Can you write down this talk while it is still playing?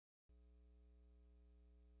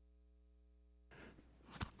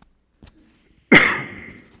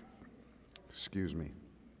Excuse me.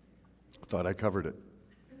 Thought I covered it.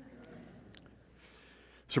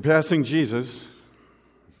 Surpassing Jesus.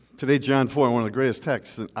 Today, John 4, one of the greatest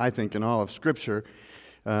texts, I think, in all of Scripture.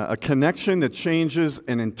 A connection that changes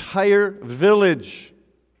an entire village.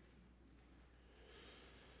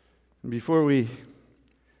 And before we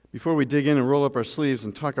dig in and roll up our sleeves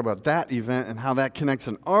and talk about that event and how that connects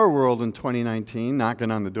in our world in 2019,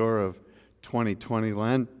 knocking on the door of 2020,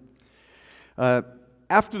 Len,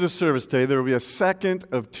 after the service today, there will be a second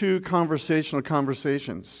of two congregational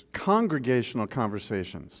conversations.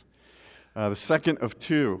 The second of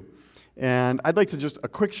two. And I'd like to just, a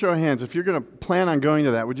quick show of hands. If you're going to plan on going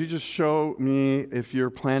to that, would you just show me if you're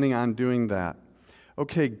planning on doing that?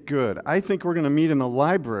 Okay, good. I think we're going to meet in the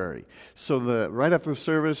library. So right after the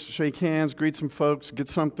service, shake hands, greet some folks, get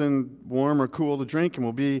something warm or cool to drink, and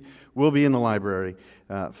we'll be in the library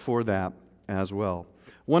for that as well.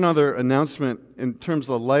 One other announcement in terms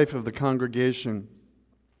of the life of the congregation.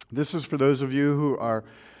 This is for those of you who are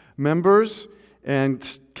members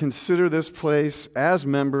and consider this place as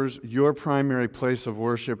members your primary place of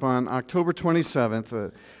worship. On October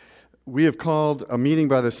 27th, we have called a meeting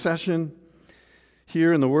by the session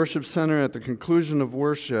here in the worship center at the conclusion of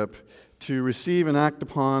worship to receive and act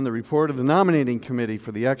upon the report of the nominating committee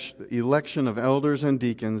for the election of elders and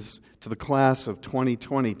deacons to the class of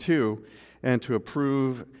 2022 and to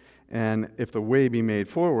approve, and if the way be made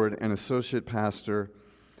forward, an associate pastor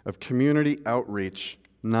of community outreach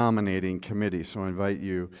nominating committee. So I invite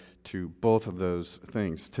you to both of those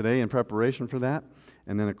things today in preparation for that,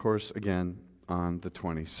 and then, of course, again on the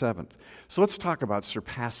 27th. So let's talk about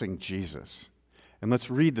surpassing Jesus. And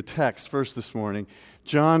let's read the text first this morning.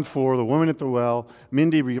 John 4, the woman at the well.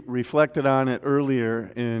 Mindy reflected on it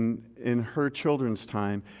earlier in her children's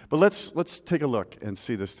time. But let's take a look and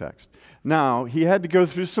see this text. Now, he had to go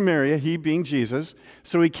through Samaria, he being Jesus.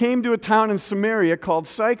 So he came to a town in Samaria called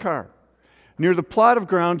Sychar, near the plot of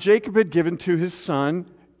ground Jacob had given to his son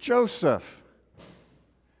Joseph.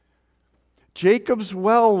 Jacob's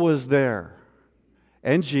well was there,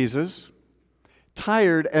 and Jesus,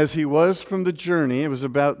 tired as he was from the journey, it was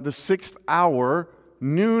about the 6th hour,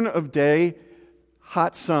 noon of day,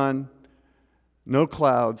 hot sun, no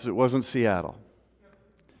clouds, it wasn't Seattle.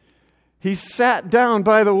 He sat down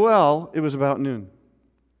by the well, it was about noon.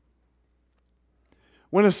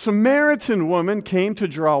 When a Samaritan woman came to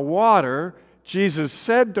draw water, Jesus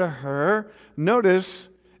said to her, notice,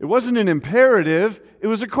 it wasn't an imperative, it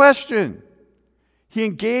was a question. He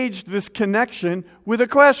engaged this connection with a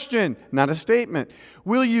question, not a statement.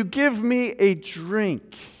 Will you give me a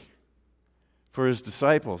drink? For his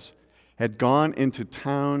disciples had gone into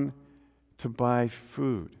town to buy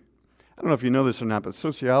food. I don't know if you know this or not, but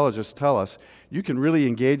sociologists tell us you can really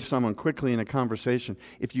engage someone quickly in a conversation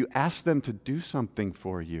if you ask them to do something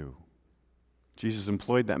for you. Jesus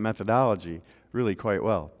employed that methodology really quite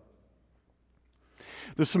well.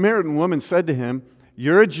 The Samaritan woman said to him,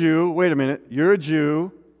 "You're a Jew. Wait a minute. You're a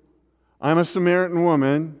Jew. I'm a Samaritan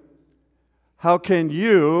woman. How can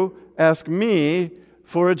you ask me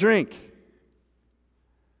for a drink?"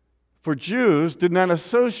 For Jews did not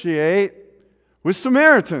associate with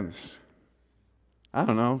Samaritans. I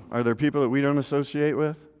don't know. Are there people that we don't associate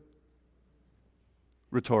with?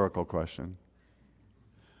 Rhetorical question.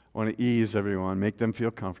 I want to ease everyone, make them feel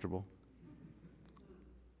comfortable.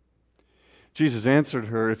 Jesus answered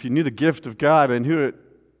her, if you knew the gift of God and who it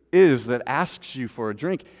is that asks you for a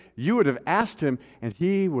drink, you would have asked him, and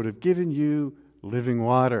he would have given you living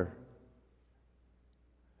water.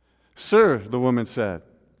 Sir, the woman said,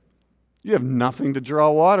 you have nothing to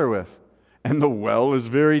draw water with, and the well is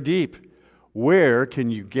very deep. Where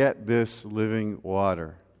can you get this living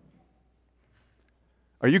water?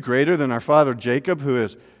 Are you greater than our father Jacob,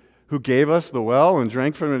 who gave us the well and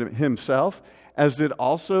drank from it himself, as did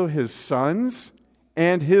also his sons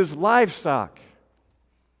and his livestock?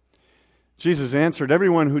 Jesus answered,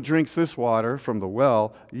 everyone who drinks this water from the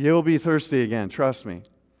well, you'll be thirsty again, trust me.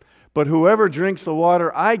 But whoever drinks the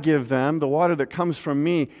water I give them, the water that comes from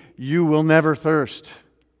me, you will never thirst.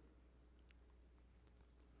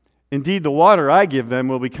 Indeed, the water I give them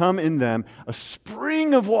will become in them a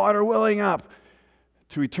spring of water welling up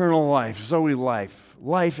to eternal life, Zoe life,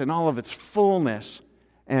 life in all of its fullness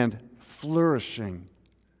and flourishing.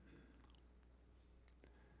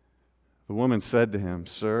 The woman said to him,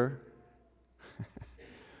 Sir,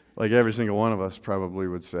 like every single one of us probably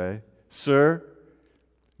would say, Sir,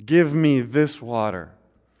 give me this water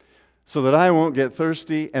so that I won't get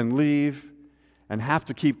thirsty and leave and have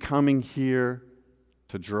to keep coming here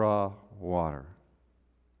to draw water.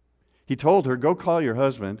 He told her, Go call your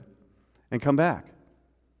husband and come back.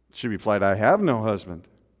 She replied, I have no husband.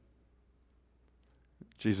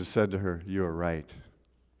 Jesus said to her, "You are right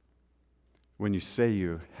when you say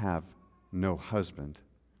you have no husband.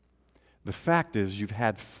 The fact is, you've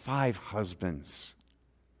had 5 husbands.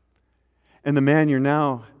 And the man you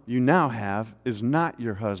now have is not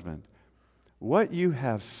your husband. What you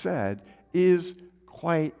have said is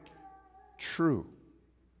quite true."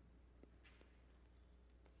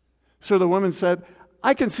 So the woman said,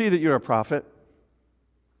 "I can see that you're a prophet.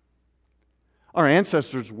 Our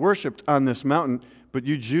ancestors worshipped on this mountain, but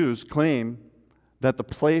you Jews claim that the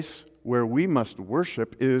place where we must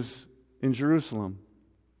worship is in Jerusalem."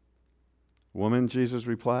 "Woman," Jesus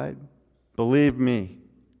replied, "believe me,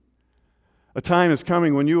 a time is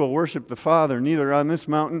coming when you will worship the Father neither on this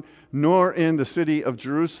mountain nor in the city of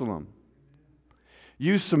Jerusalem.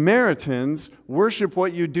 You Samaritans worship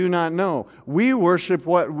what you do not know. We worship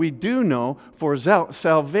what we do know, for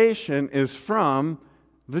salvation is from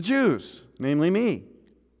the Jews, namely me.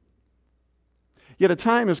 Yet a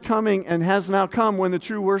time is coming and has now come when the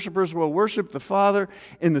true worshipers will worship the Father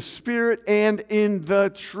in the Spirit and in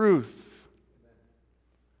the truth.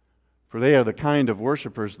 For they are the kind of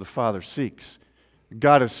worshipers the Father seeks.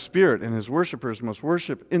 God is Spirit, and His worshipers must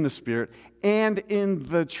worship in the Spirit and in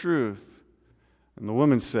the truth." And the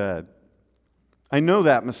woman said, "I know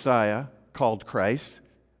that Messiah, called Christ,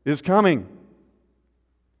 is coming.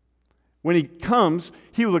 When He comes,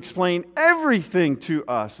 He will explain everything to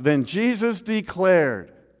us." Then Jesus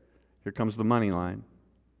declared, here comes the money line,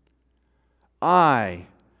 "I,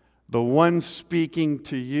 the one speaking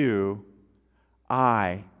to you,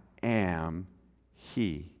 I am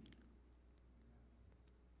He."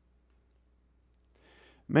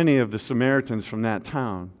 Many of the Samaritans from that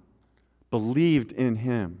town believed in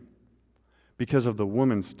Him because of the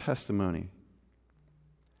woman's testimony.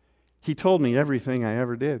 "He told me everything I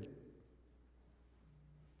ever did."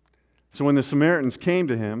 So when the Samaritans came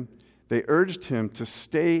to Him, they urged Him to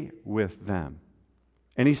stay with them.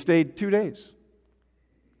 And He stayed 2 days.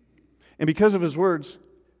 And because of His words,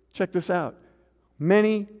 check this out,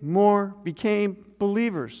 many more became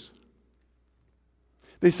believers.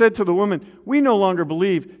 They said to the woman, "We no longer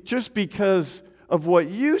believe just because of what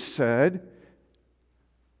you said.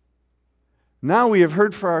 Now we have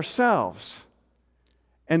heard for ourselves,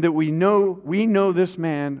 and that we know this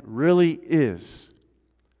man really is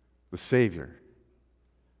the Savior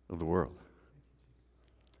of the world."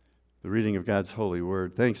 The reading of God's holy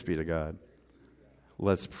word. Thanks be to God.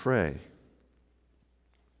 Let's pray.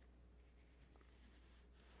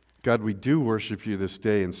 God, we do worship You this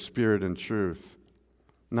day in spirit and truth,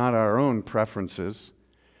 not our own preferences,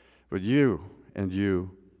 but You and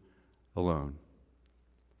You alone.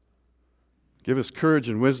 Give us courage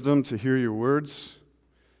and wisdom to hear Your words,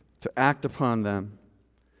 to act upon them,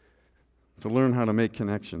 to learn how to make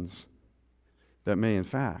connections that may, in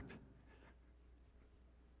fact,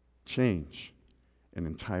 change an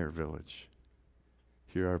entire village.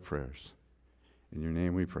 Hear our prayers. In Your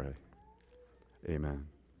name we pray. Amen.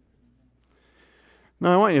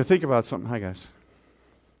 Now, I want you to think about something. Hi, guys.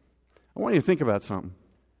 I want you to think about something.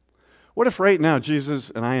 What if right now Jesus,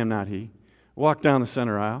 and I am not He, walked down the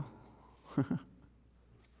center aisle,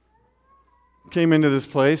 came into this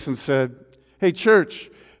place and said, "Hey, church,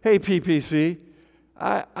 hey, PPC,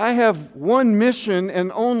 I have one mission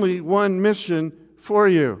and only one mission for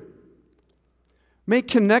you. Make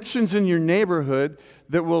connections in your neighborhood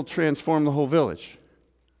that will transform the whole village."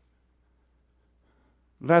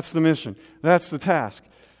 That's the mission. That's the task.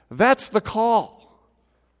 That's the call.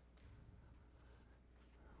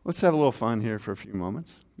 Let's have a little fun here for a few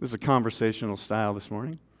moments. This is a conversational style this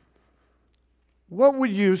morning. What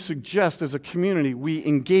would you suggest as a community we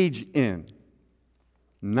engage in?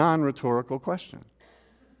 Non-rhetorical question.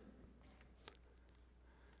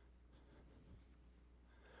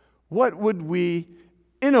 What would we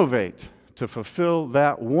innovate to fulfill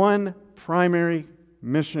that one primary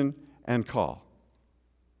mission and call?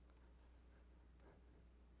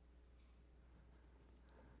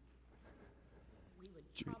 We would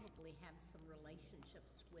probably have some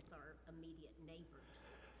relationships with our immediate neighbors.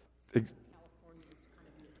 California is kind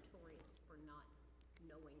of notorious for not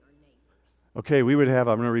knowing our neighbors. Okay, I'm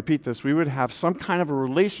going to repeat this, we would have some kind of a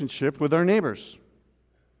relationship with our neighbors.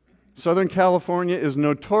 Southern California is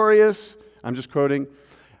notorious, I'm just quoting,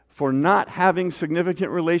 for not having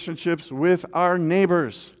significant relationships with our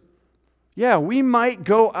neighbors. Yeah, we might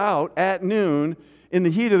go out at noon in the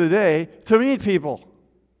heat of the day to meet people.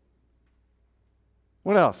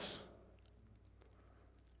 What else?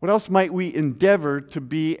 What else might we endeavor to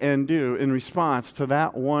be and do in response to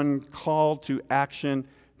that one call to action,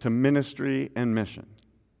 to ministry and mission?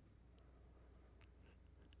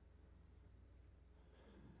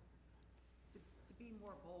 To be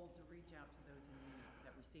more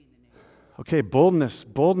Okay, boldness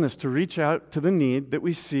to reach out to the need that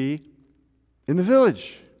we see in the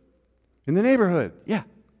village, in the neighborhood. Yeah.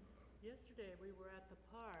 Yesterday, we were at the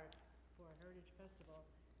park for a Heritage Festival,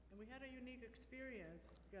 and we had a unique experience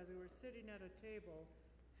because we were sitting at a table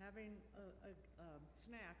having a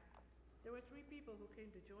snack. There were 3 people who came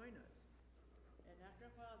to join us, and after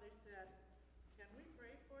a while they said, "Can we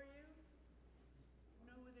pray for you?" I didn't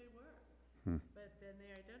know who they were, but then they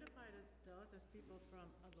identified themselves as people from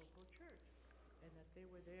a local church, and that they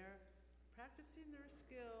were there practicing their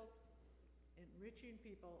skills, enriching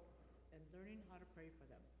people, and learning how to pray for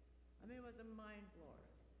them. I mean, it was a mind blower.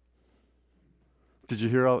 Did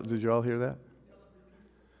you all hear that?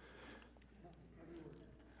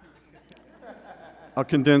 I'll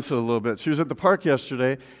condense it a little bit. She was at the park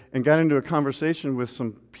yesterday and got into a conversation with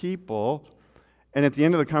some people, and at the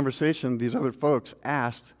end of the conversation, these other folks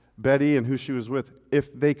asked Betty and who she was with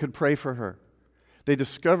if they could pray for her. They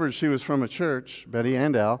discovered she was from a church, Betty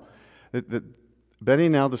and Al, that Betty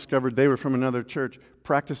and Al discovered they were from another church,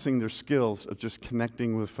 practicing their skills of just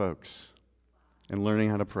connecting with folks and learning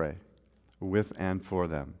how to pray with and for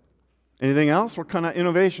them. Anything else? What kind of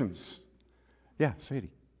innovations? Yeah,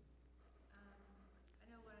 Sadie. I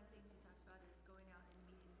know one of the things he talks about is going out and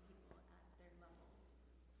meeting people at their level.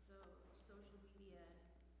 So social media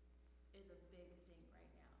is a big thing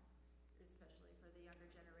right now, especially for the younger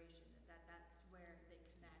generation. That's where they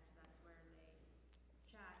connect, that's where they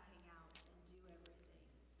chat, hang out, and do everything.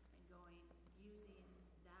 And using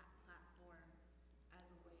that platform as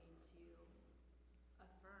a way to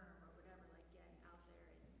affirm or whatever, like getting out there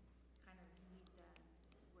and kind of meet them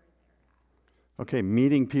where they're at. Okay,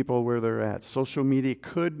 meeting people where they're at. Social media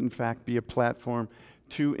could, in fact, be a platform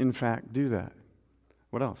to, in fact, do that.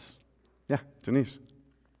 What else? Yeah, Denise.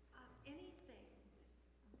 Anything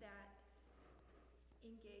that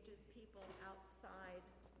engages people outside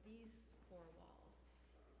these 4 walls.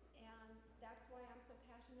 And that's why I'm so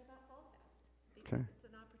passionate about Fall Fest. Because Okay. it's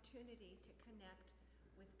an opportunity to connect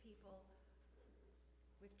with people,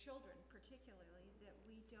 with children particularly, that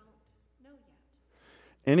we don't know yet.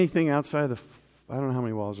 Anything outside I don't know how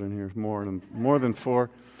many walls are in here, more than 4.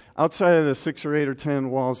 Outside of the 6 or 8 or 10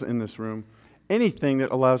 walls in this room, anything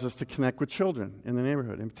that allows us to connect with children in the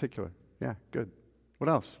neighborhood in particular. Yeah, good. What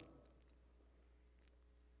else?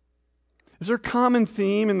 Is there a common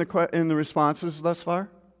theme in the responses thus far?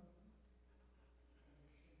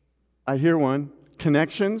 I hear one.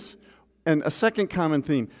 Connections. And a second common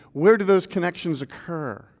theme. Where do those connections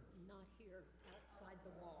occur? Not here, outside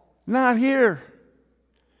the walls. Not here.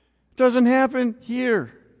 It doesn't happen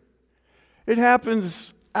here. It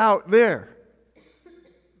happens out there.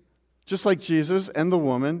 Just like Jesus and the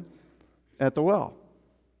woman at the well.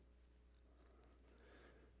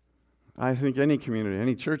 I think any community,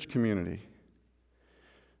 any church community,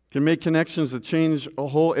 can make connections that change a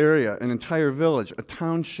whole area, an entire village, a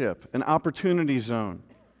township, an opportunity zone.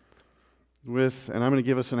 And I'm going to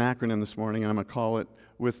give us an acronym this morning, and I'm going to call it,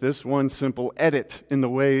 with this one simple edit in the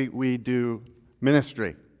way we do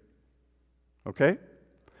ministry. Okay?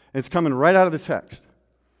 It's coming right out of the text.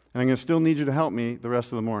 And I'm going to still need you to help me the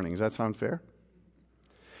rest of the morning. Does that sound fair?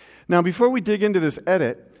 Now, before we dig into this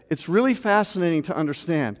edit, it's really fascinating to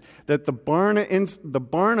understand that the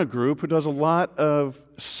Barna Group, who does a lot of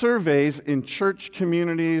surveys in church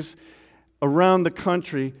communities around the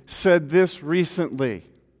country, said this recently.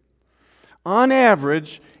 On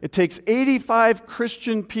average, it takes 85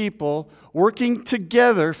 Christian people working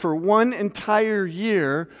together for one entire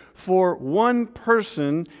year for one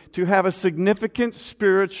person to have a significant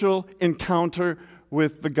spiritual encounter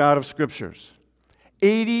with the God of Scriptures.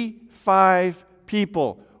 85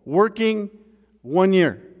 people working 1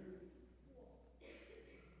 year.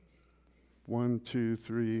 1, 2,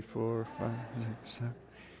 3, 4, 5, 6, 7,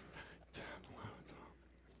 10, 11, 12.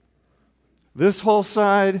 This whole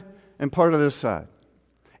side and part of this side.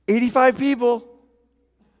 85 people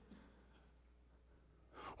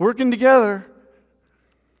working together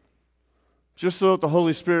just so that the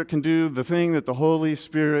Holy Spirit can do the thing that the Holy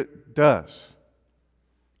Spirit does.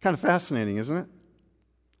 Kind of fascinating, isn't it?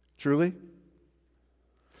 Truly?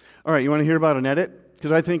 All right, you want to hear about an edit?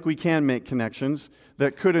 Because I think we can make connections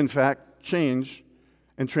that could, in fact, change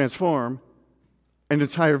and transform an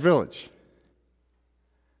entire village.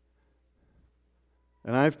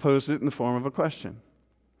 And I've posed it in the form of a question.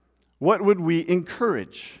 What would we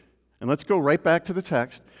encourage? And let's go right back to the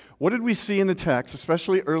text. What did we see in the text,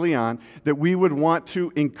 especially early on, that we would want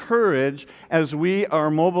to encourage as we are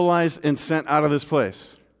mobilized and sent out of this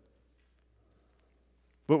place?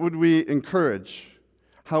 What would we encourage?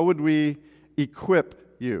 How would we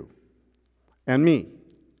equip you and me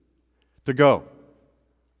to go?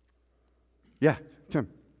 Yeah, Tim.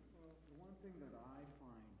 The one thing that I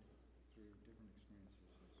find through different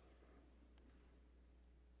experiences is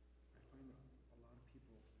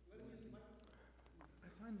I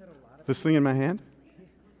find that a lot of This thing in my hand?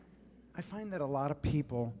 I find that a lot of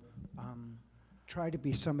people try to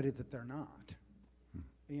be somebody that they're not.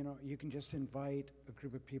 You know, you can just invite a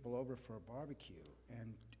group of people over for a barbecue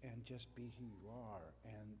and just be who you are,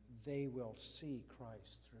 and they will see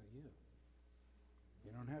Christ through you.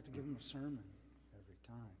 You don't have to give them a sermon every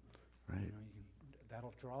time. Right. You know,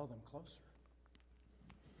 that'll draw them closer.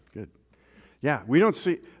 Good. Yeah, we don't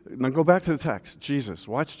see. Now go back to the text. Jesus.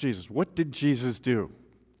 Watch Jesus. What did Jesus do?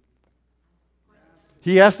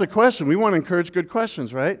 He asked a question. We want to encourage good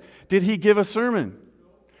questions, right? Did he give a sermon?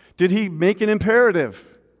 Did he make an imperative?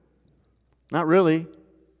 Not really.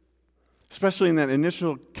 Especially in that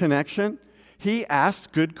initial connection. He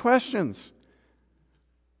asked good questions.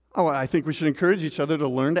 Oh, I think we should encourage each other to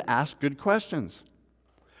learn to ask good questions.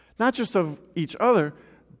 Not just of each other,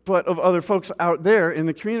 but of other folks out there in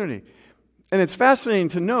the community. And it's fascinating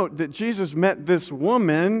to note that Jesus met this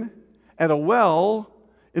woman at a well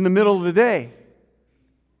in the middle of the day.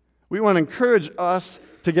 We want to encourage us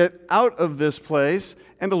to get out of this place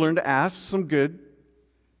and to learn to ask some good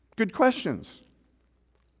questions.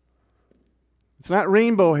 It's not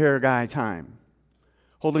rainbow hair guy time,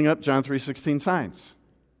 holding up John 3:16 signs.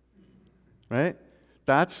 Right?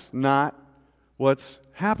 That's not what's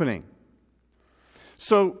happening.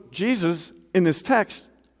 So Jesus, in this text,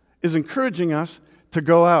 is encouraging us to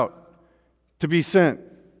go out, to be sent,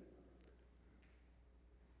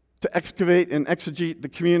 to excavate and exegete the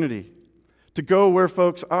community, to go where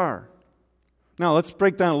folks are. Now, let's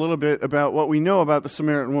break down a little bit about what we know about the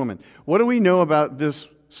Samaritan woman. What do we know about this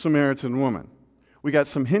Samaritan woman? We got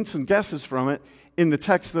some hints and guesses from it in the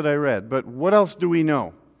text that I read, but what else do we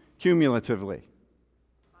know cumulatively?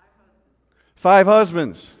 5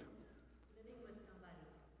 husbands.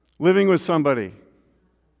 Living with somebody.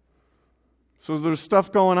 So there's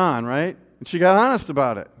stuff going on, right? And she got honest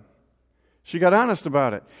about it.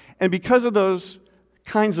 And because of those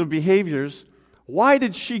kinds of behaviors, why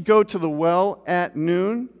did she go to the well at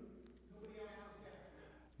noon?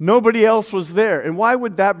 Nobody else was there. And why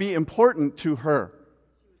would that be important to her?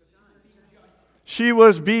 She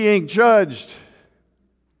was being judged.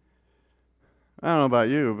 I don't know about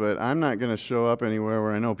you, but I'm not going to show up anywhere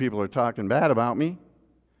where I know people are talking bad about me.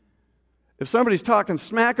 If somebody's talking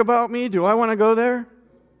smack about me, do I want to go there?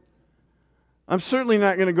 I'm certainly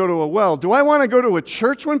not going to go to a well. Do I want to go to a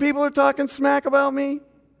church when people are talking smack about me?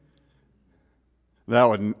 That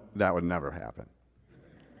would never happen.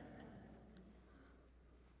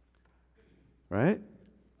 Right?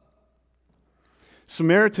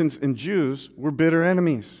 Samaritans and Jews were bitter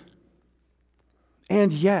enemies.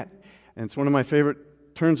 And yet, and it's one of my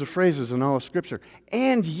favorite turns of phrases in all of Scripture,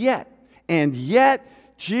 and yet,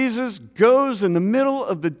 Jesus goes in the middle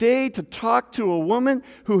of the day to talk to a woman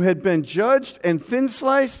who had been judged and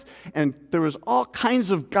thin-sliced, and there was all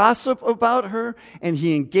kinds of gossip about her, and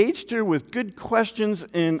he engaged her with good questions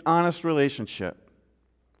in honest relationship.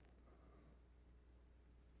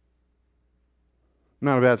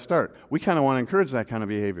 Not a bad start. We kind of want to encourage that kind of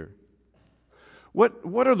behavior.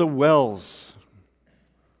 What are the wells?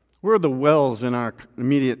 Where are the wells in our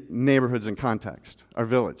immediate neighborhoods and context, our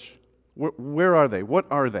village? Where are they? What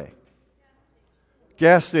are they?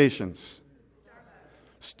 Gas stations.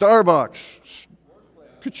 Starbucks.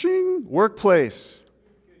 Ka-ching. Workplace.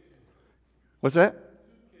 What's that?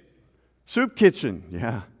 Soup kitchen.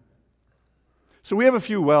 Yeah. So we have a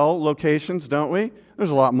few well locations, don't we? There's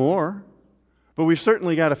a lot more. But we've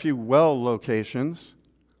certainly got a few well locations.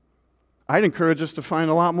 I'd encourage us to find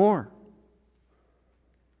a lot more.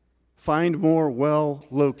 Find more well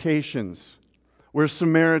locations where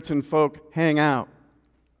Samaritan folk hang out.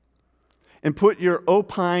 And put your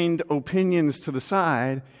opined opinions to the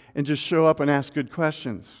side and just show up and ask good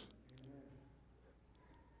questions.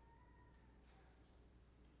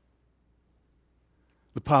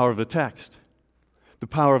 The power of the text. The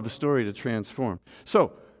power of the story to transform.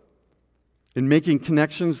 So, in making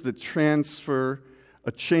connections that transfer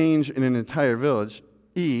a change in an entire village,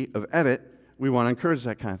 E of edit, we want to encourage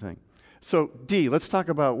that kind of thing. So D, let's talk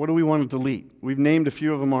about what do we want to delete. We've named a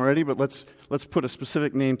few of them already, but let's put a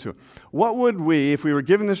specific name to it. What would we, if we were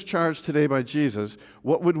given this charge today by Jesus,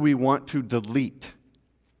 what would we want to delete?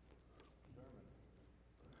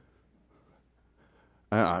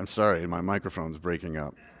 I'm sorry, my microphone's breaking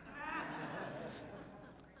up.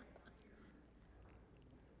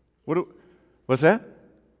 What's that?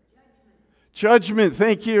 Judgment,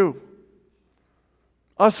 thank you.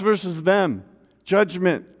 Us versus them.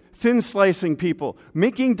 Judgment. thin slicing people,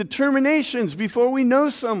 making determinations before we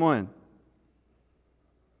know someone.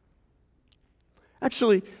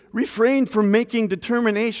 Actually, refrain from making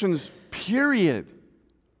determinations, period.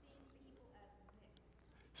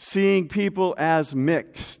 Seeing people as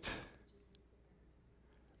mixed,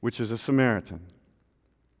 which is a Samaritan.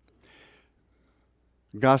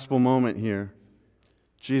 Gospel moment here.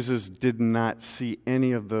 Jesus did not see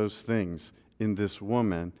any of those things in this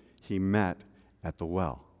woman he met at the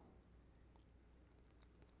well.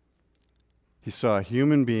 He saw a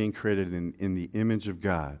human being created in the image of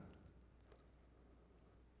God.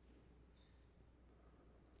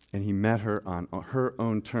 And he met her on her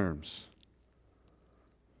own terms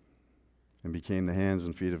and became the hands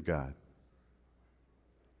and feet of God.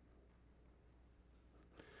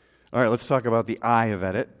 All right, let's talk about the I of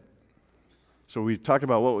edit. So we've talked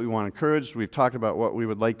about what we want encouraged. We've talked about what we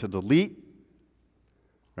would like to delete.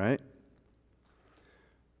 Right?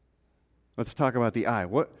 Let's talk about the I.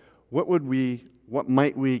 What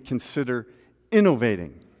might we consider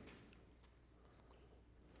innovating?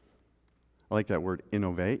 I like that word,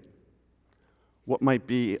 innovate. What might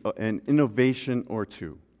be an innovation or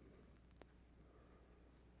two?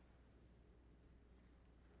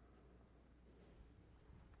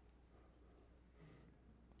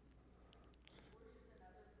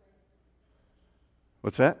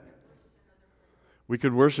 What's that? We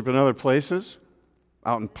could worship in other places,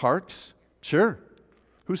 out in parks. Sure.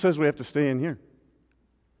 Who says we have to stay in here?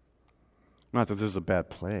 Not that this is a bad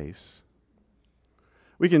place.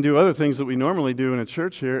 We can do other things that we normally do in a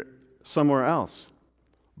church here somewhere else.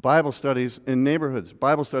 Bible studies in neighborhoods,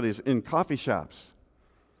 Bible studies in coffee shops.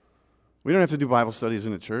 We don't have to do Bible studies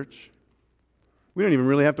in a church. We don't even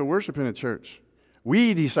really have to worship in a church.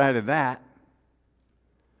 We decided that.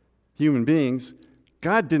 Human beings.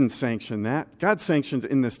 God didn't sanction that. God sanctioned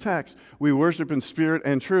in this text, we worship in spirit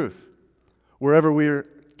and truth, wherever we are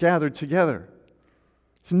gathered together.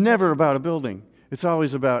 It's never about a building. It's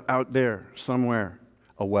always about out there, somewhere,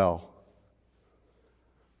 a well.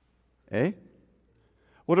 Eh?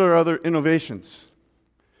 What are other innovations?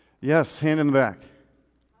 Yes, hand in the back.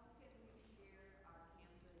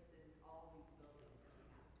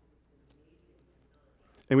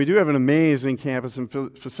 And we do have an amazing campus and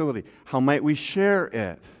facility. How might we share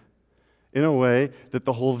it in a way that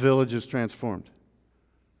the whole village is transformed?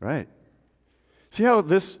 Right. See how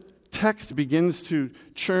this text begins to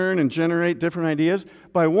churn and generate different ideas?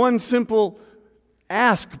 By one simple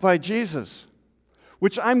ask by Jesus,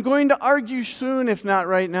 which I'm going to argue soon, if not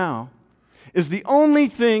right now, is the only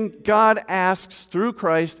thing God asks through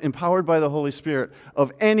Christ, empowered by the Holy Spirit,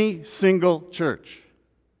 of any single church.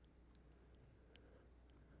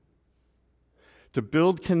 To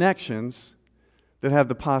build connections that have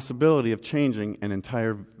the possibility of changing an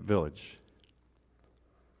entire village.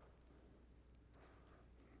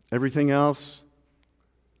 Everything else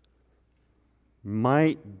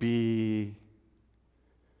might be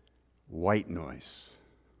white noise.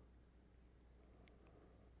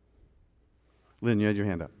 Lynn, you had your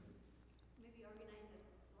hand up. Maybe organize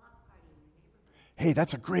a block party in the neighborhood. Hey,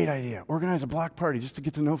 that's a great idea. Organize a block party just to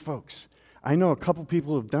get to know folks. I know a couple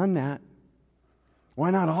people who have done that. Why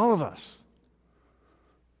not all of us?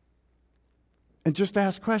 And just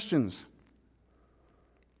ask questions.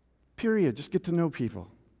 Period. Just get to know people.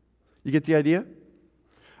 You get the idea?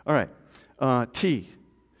 All right. T.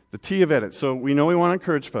 The T of edit. So we know we want to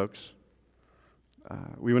encourage folks.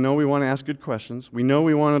 We know we want to ask good questions. We know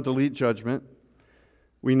we want to delete judgment.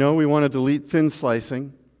 We know we want to delete thin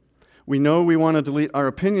slicing. We know we want to delete our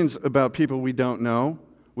opinions about people we don't know,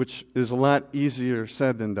 which is a lot easier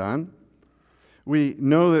said than done. We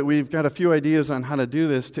know that we've got a few ideas on how to do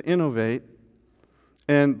this to innovate.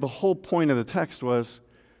 And the whole point of the text was,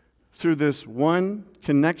 through this one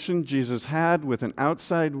connection Jesus had with an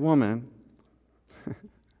outside woman,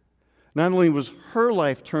 not only was her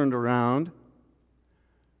life turned around,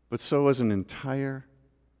 but so was an entire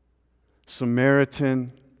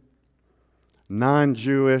Samaritan,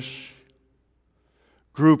 non-Jewish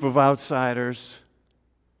group of outsiders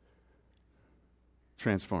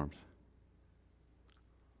transformed.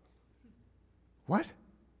 What?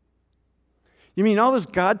 You mean all this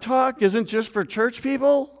God talk isn't just for church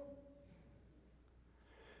people?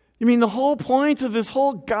 You mean the whole point of this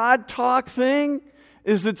whole God talk thing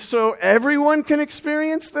is that so everyone can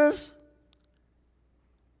experience this?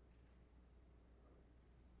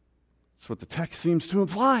 That's what the text seems to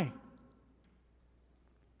imply.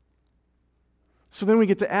 So then we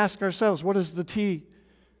get to ask ourselves, what does the T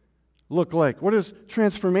look like? What does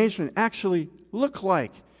transformation actually look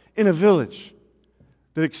like in a village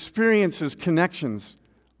that experiences connections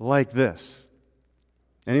like this?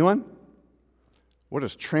 Anyone? What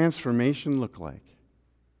does transformation look like?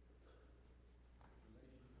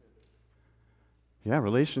 Yeah,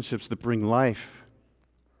 relationships that bring life.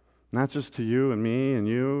 Not just to you and me and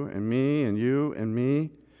you and me and you and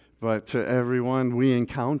me, but to everyone we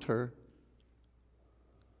encounter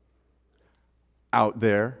out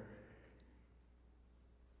there.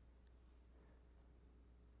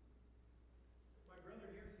 My brother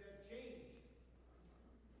here said change.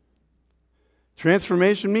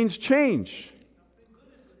 Transformation means change.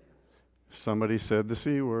 Somebody said the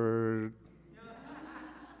C word.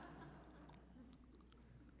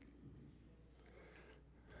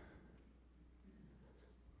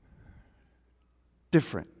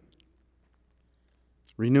 Different.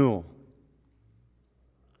 Renewal.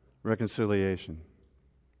 Reconciliation.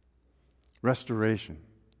 Restoration.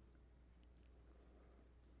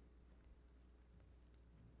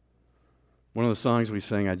 One of the songs we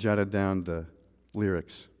sang, I jotted down the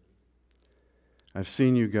lyrics. I've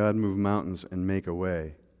seen you, God, move mountains and make a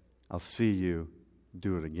way. I'll see you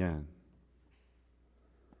do it again.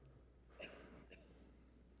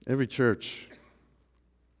 Every church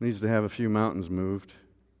needs to have a few mountains moved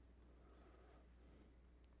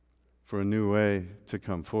for a new way to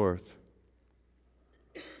come forth.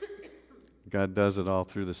 God does it all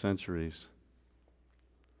through the centuries.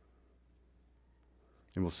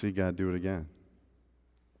 And we'll see God do it again.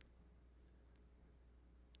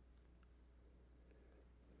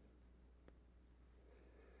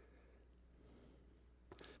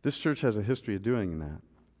 This church has a history of doing that.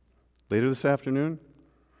 Later this afternoon,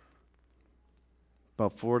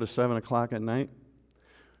 about 4 to 7 o'clock at night,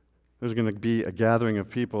 there's going to be a gathering of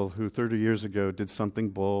people who 30 years ago did something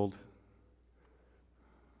bold.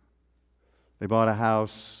 They bought a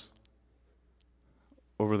house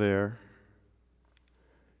over there.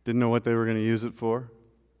 Didn't know what they were going to use it for.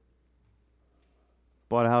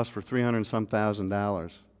 Bought a house for $300 and some thousand.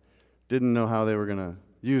 Didn't know how they were going to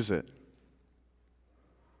use it.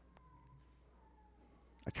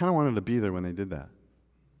 I kind of wanted to be there when they did that.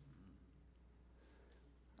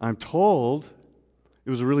 I'm told it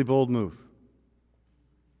was a really bold move.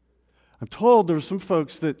 I'm told there were some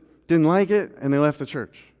folks that didn't like it and they left the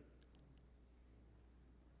church.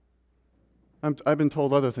 I've been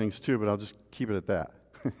told other things too, but I'll just keep it at that.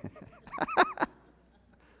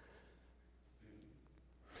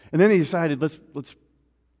 And then they decided, let's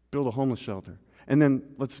build a homeless shelter. And then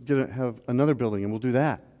let's have another building, and we'll do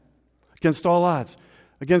that. Against all odds,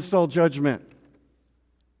 against all judgment.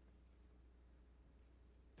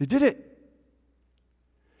 They did it.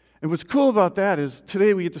 And what's cool about that is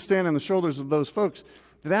today we get to stand on the shoulders of those folks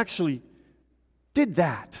that actually did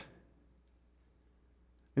that.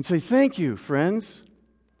 And say, thank you, friends.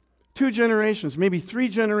 2 generations, maybe 3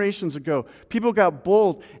 generations ago, people got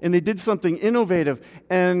bold and they did something innovative.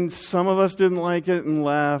 And some of us didn't like it and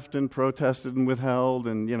left and protested and withheld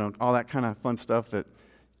and, all that kind of fun stuff that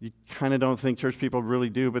you kind of don't think church people really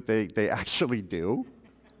do, but they actually do.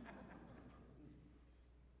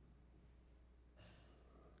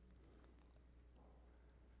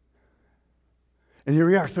 And here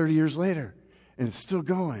we are 30 years later, and it's still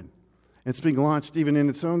going. It's being launched even in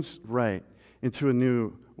its own right into a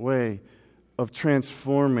new way of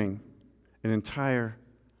transforming an entire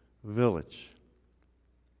village.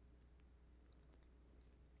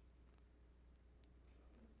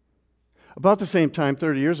 About the same time,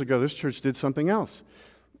 30 years ago, this church did something else.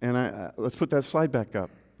 And let's put that slide back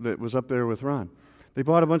up that was up there with Ron. They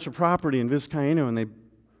bought a bunch of property in Vizcaíno, and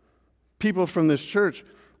people from this church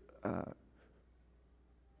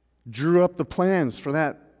drew up the plans for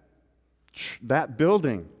that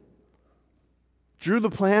building. Drew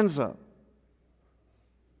the plans up.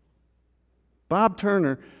 Bob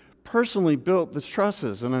Turner personally built the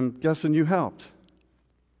trusses, and I'm guessing you helped.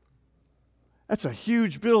 That's a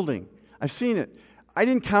huge building. I've seen it. I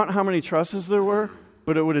didn't count how many trusses there were,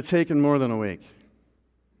 but it would have taken more than a week.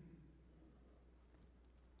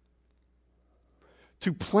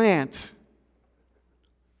 To plant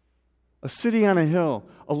a city on a hill,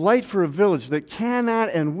 a light for a village that cannot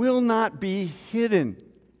and will not be hidden.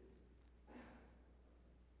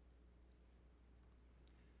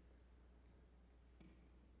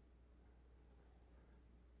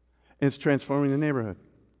 And it's transforming the neighborhood.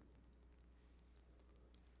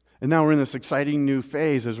 And now we're in this exciting new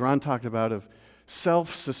phase, as Ron talked about, of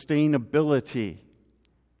self-sustainability.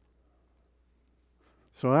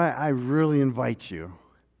 So I really invite you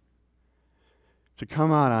to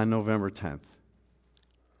come out on November 10th.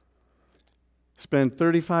 Spend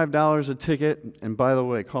 $35 a ticket, and by the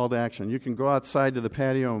way, call to action. You can go outside to the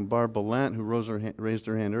patio, and Barb Ballant, who raised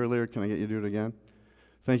her hand earlier, can I get you to do it again?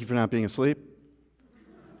 Thank you for not being asleep.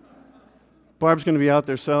 Barb's going to be out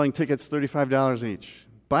there selling tickets $35 each.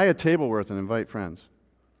 Buy a table worth and invite friends.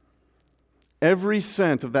 Every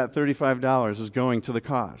cent of that $35 is going to the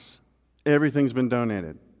cause. Everything's been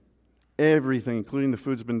donated. Everything, including the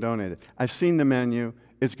food's been donated. I've seen the menu.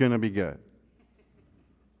 It's going to be good.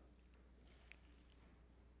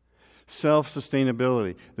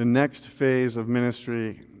 Self-sustainability, the next phase of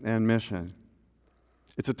ministry and mission.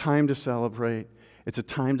 It's a time to celebrate. It's a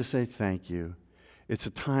time to say thank you. It's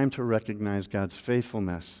a time to recognize God's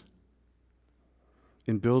faithfulness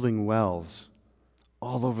in building wells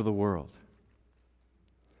all over the world.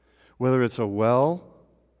 Whether it's a well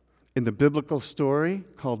in the biblical story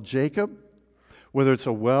called Jacob, whether it's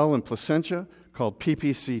a well in Placentia called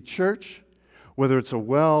PPC Church, whether it's a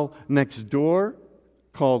well next door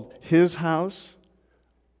called His House,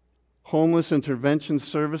 Homeless Intervention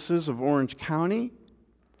Services of Orange County,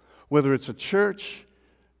 whether it's a church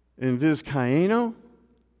in Vizcaíno,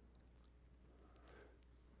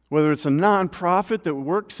 whether it's a nonprofit that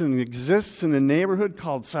works and exists in the neighborhood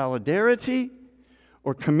called Solidarity,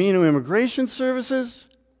 or Camino Immigration Services,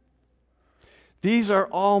 these are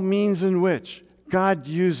all means in which God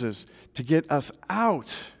uses to get us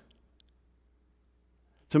out,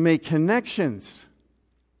 to make connections.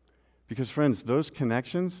 Because, friends, those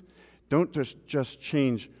connections don't just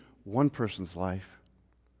change one person's life.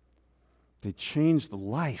 They change the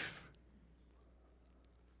life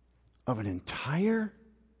of an entire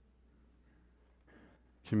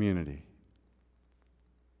community.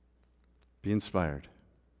 Be inspired.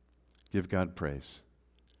 Give God praise.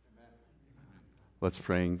 Amen. Let's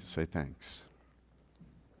pray and say thanks.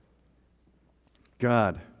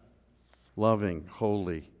 God, loving,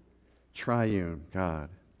 holy, triune God,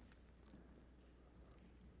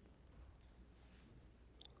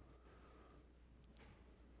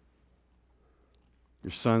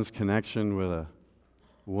 your son's connection with a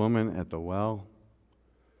woman at the well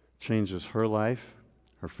changes her life,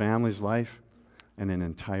 her family's life, and an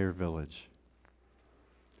entire village.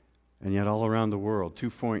 And yet all around the world,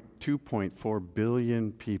 2.4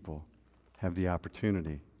 billion people have the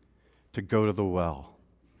opportunity to go to the well,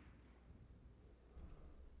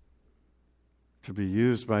 to be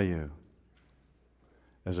used by you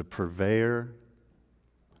as a purveyor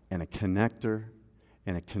and a connector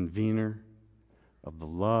and a convener of the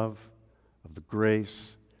love, of the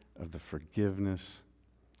grace, of the forgiveness,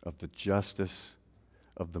 of the justice,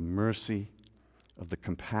 of the mercy, of the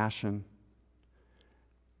compassion,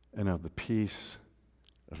 and of the peace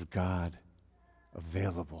of God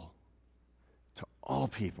available to all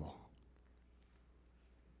people.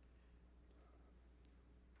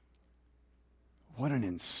 What an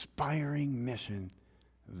inspiring mission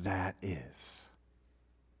that is.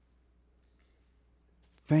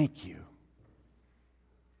 Thank you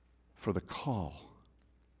for the call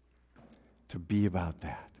to be about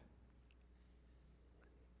that.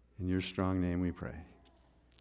 In your strong name we pray.